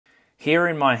Here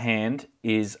in my hand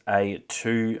is a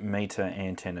 2-meter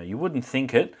antenna. You wouldn't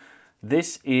think it.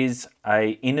 This is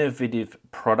an innovative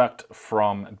product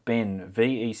from Ben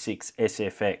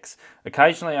VE6SFX.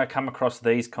 Occasionally I come across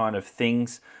these kind of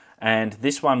things, and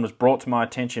this one was brought to my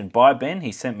attention by Ben.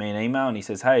 He sent me an email and he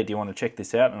says, hey, do you want to check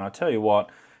this out? And I tell you what,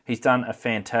 he's done a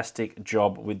fantastic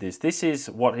job with this. This is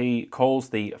what he calls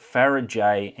the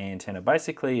Fara-J antenna.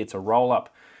 Basically, it's a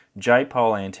roll-up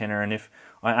J-pole antenna, and if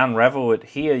I unravel it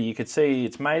here, you could see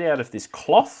it's made out of this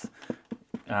cloth,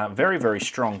 very, very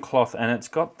strong cloth, and it's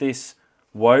got this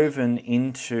woven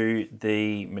into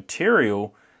the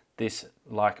material, this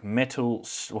like metal,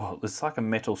 well, it's like a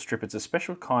metal strip. It's a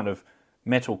special kind of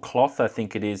metal cloth, I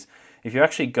think it is. If you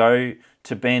actually go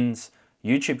to Ben's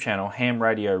YouTube channel, Ham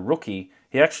Radio Rookie,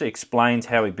 he actually explains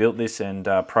how he built this and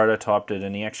prototyped it,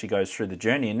 and he actually goes through the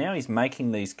journey, and now he's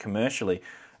making these commercially.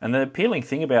 And the appealing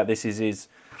thing about this is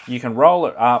you can roll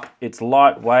it up, it's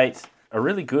lightweight, a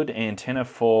really good antenna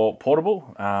for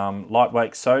portable.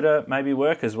 Lightweight SOTA maybe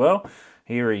work as well.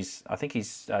 Here I think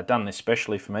he's done this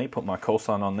specially for me, put my call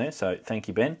sign on there, so thank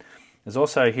you, Ben. There's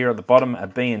also here at the bottom a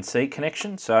B&C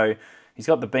connection, so he's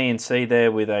got the B&C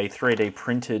there with a 3D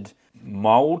printed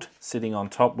mold sitting on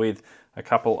top with a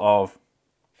couple of,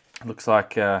 looks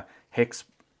like hex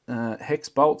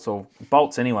bolts, or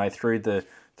bolts anyway, through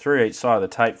each side of the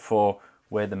tape for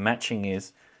where the matching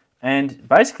is. And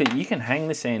basically you can hang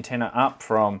this antenna up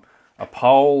from a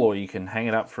pole, or you can hang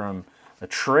it up from a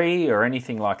tree or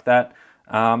anything like that,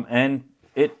 and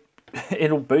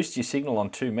it'll boost your signal on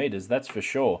 2 meters, that's for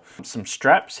sure. Some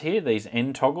straps here, these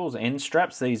end toggles, end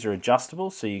straps, these are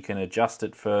adjustable, so you can adjust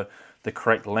it for the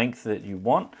correct length that you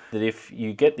want. That if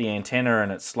you get the antenna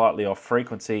and it's slightly off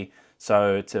frequency,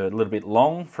 so it's a little bit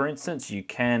long, for instance, you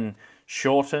can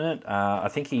shorten it. I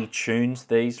think he tunes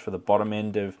these for the bottom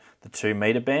end of the 2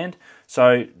 meter band.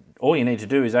 So all you need to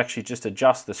do is actually just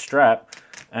adjust the strap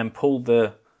and pull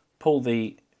the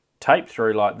tape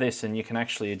through like this, and you can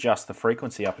actually adjust the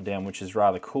frequency up and down, which is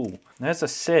rather cool. And as I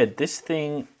said, this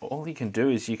thing, all you can do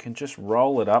is you can just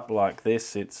roll it up like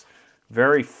this. It's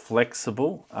very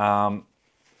flexible.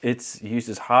 It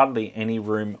uses hardly any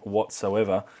room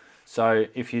whatsoever. So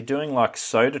if you're doing like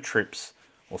SOTA trips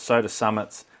or SOTA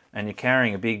summits and you're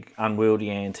carrying a big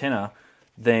unwieldy antenna,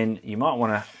 then you might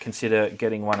want to consider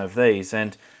getting one of these.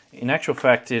 And in actual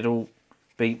fact, it'll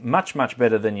be much, much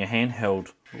better than your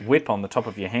handheld whip on the top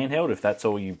of your handheld, if that's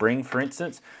all you bring, for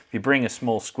instance. If you bring a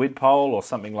small squid pole or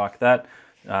something like that,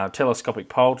 telescopic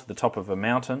pole to the top of a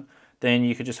mountain, then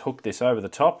you could just hook this over the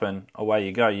top and away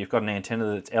you go. You've got an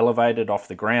antenna that's elevated off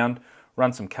the ground,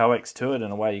 run some coax to it,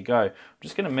 and away you go. I'm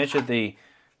just going to measure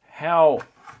how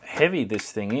heavy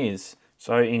this thing is.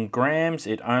 So in grams,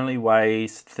 it only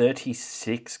weighs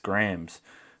 36 grams.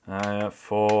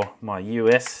 For my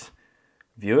US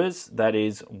viewers, that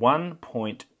is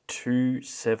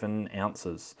 1.27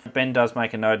 ounces. Ben does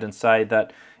make a note and say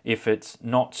that if it's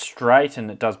not straight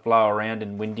and it does blow around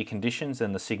in windy conditions,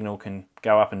 then the signal can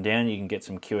go up and down. You can get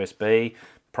some QSB,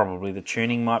 probably the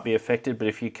tuning might be affected, but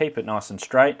if you keep it nice and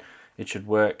straight, it should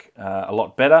work a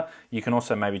lot better. You can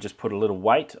also maybe just put a little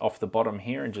weight off the bottom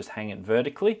here and just hang it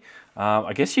vertically.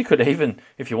 I guess you could even,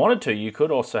 if you wanted to, you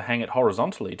could also hang it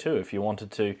horizontally too, if you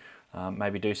wanted to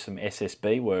maybe do some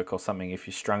SSB work or something if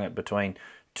you strung it between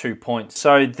 2 points.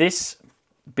 So this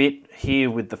bit here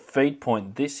with the feed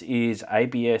point, this is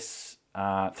ABS,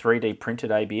 3D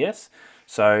printed ABS.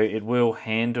 So it will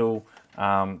handle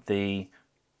the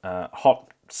hot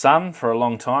sun for a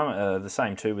long time. The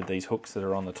same too with these hooks that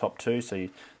are on the top too, so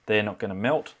they're not going to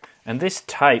melt. And this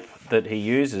tape that he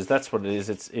uses, that's what it is.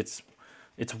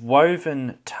 It's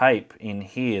woven tape in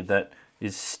here that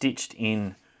is stitched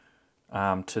in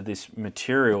to this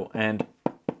material, and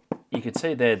you can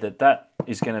see there that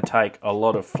is going to take a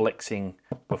lot of flexing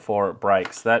before it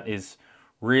breaks. That is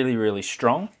really, really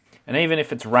strong. And even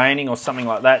if it's raining or something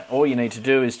like that, all you need to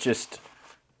do is just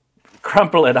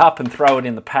crumple it up and throw it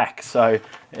in the pack. So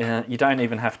you don't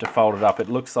even have to fold it up. It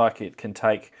looks like it can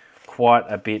take quite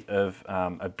a bit of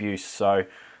abuse. So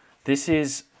this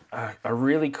is a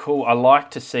really cool, I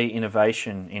like to see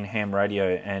innovation in ham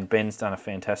radio, and Ben's done a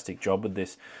fantastic job with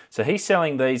this. So he's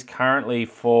selling these currently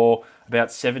for about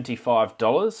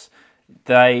 $75.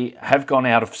 They have gone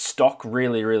out of stock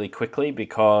really, really quickly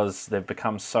because they've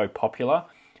become so popular.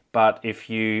 But if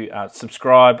you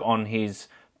subscribe on his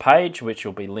page, which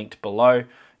will be linked below,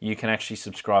 you can actually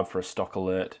subscribe for a stock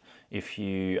alert if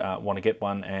you want to get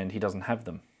one and he doesn't have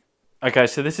them. Okay,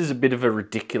 so this is a bit of a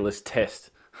ridiculous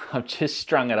test. I've just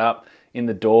strung it up in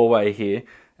the doorway here,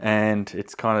 and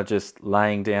it's kind of just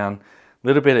laying down a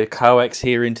little bit of coax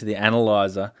here into the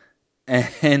analyzer,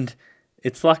 and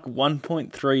It's like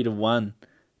 1.3 to 1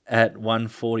 at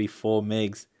 144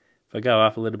 megs. If I go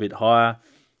up a little bit higher,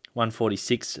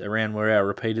 146 around where our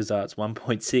repeaters are, it's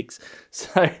 1.6.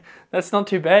 So that's not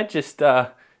too bad, just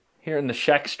hearing the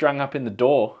shack strung up in the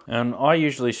door. And I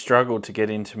usually struggle to get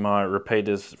into my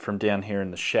repeaters from down here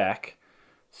in the shack.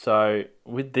 So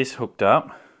with this hooked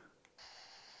up,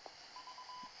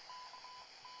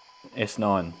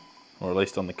 S9, or at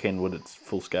least on the Kenwood it's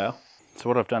full scale. So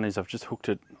what I've done is I've just hooked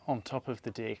it on top of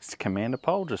the DX commander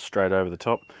pole, just straight over the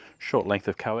top. Short length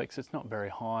of coax, it's not very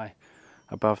high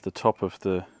above the top of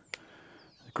the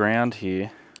ground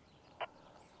here.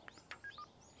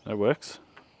 That works.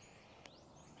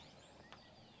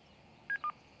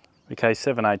 Okay,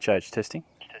 7HH testing.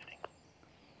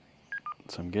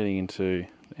 So I'm getting into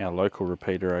our local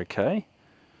repeater okay.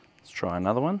 Let's try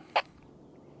another one.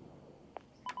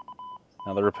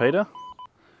 Another repeater.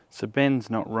 So Ben's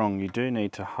not wrong, you do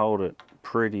need to hold it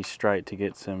pretty straight to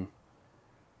get some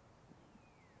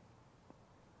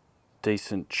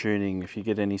decent tuning. If you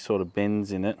get any sort of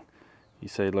bends in it, you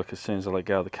see, look, as soon as I let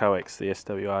go of the coax, the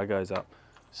SWR goes up.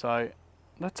 So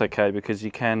that's okay because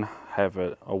you can have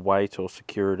a weight or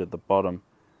secure it at the bottom,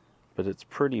 but it's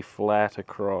pretty flat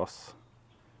across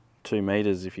 2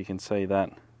 meters, if you can see that.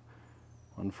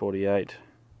 148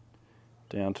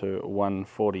 down to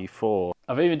 144.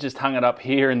 I've even just hung it up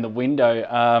here in the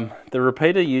window. The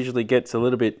repeater usually gets a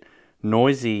little bit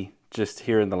noisy just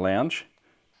here in the lounge.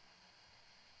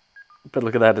 But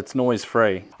look at that, it's noise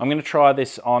free. I'm going to try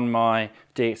this on my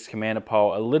DX commander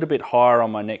pole a little bit higher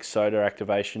on my next SOTA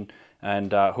activation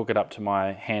and hook it up to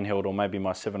my handheld or maybe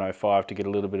my 705 to get a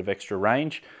little bit of extra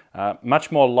range.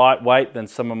 Much more lightweight than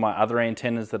some of my other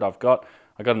antennas that I've got.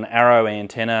 I got an Arrow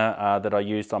antenna that I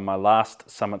used on my last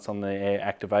Summits on the Air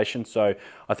activation, so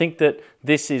I think that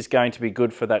this is going to be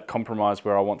good for that compromise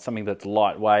where I want something that's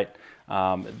lightweight,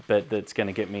 but that's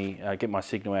going to get my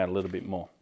signal out a little bit more.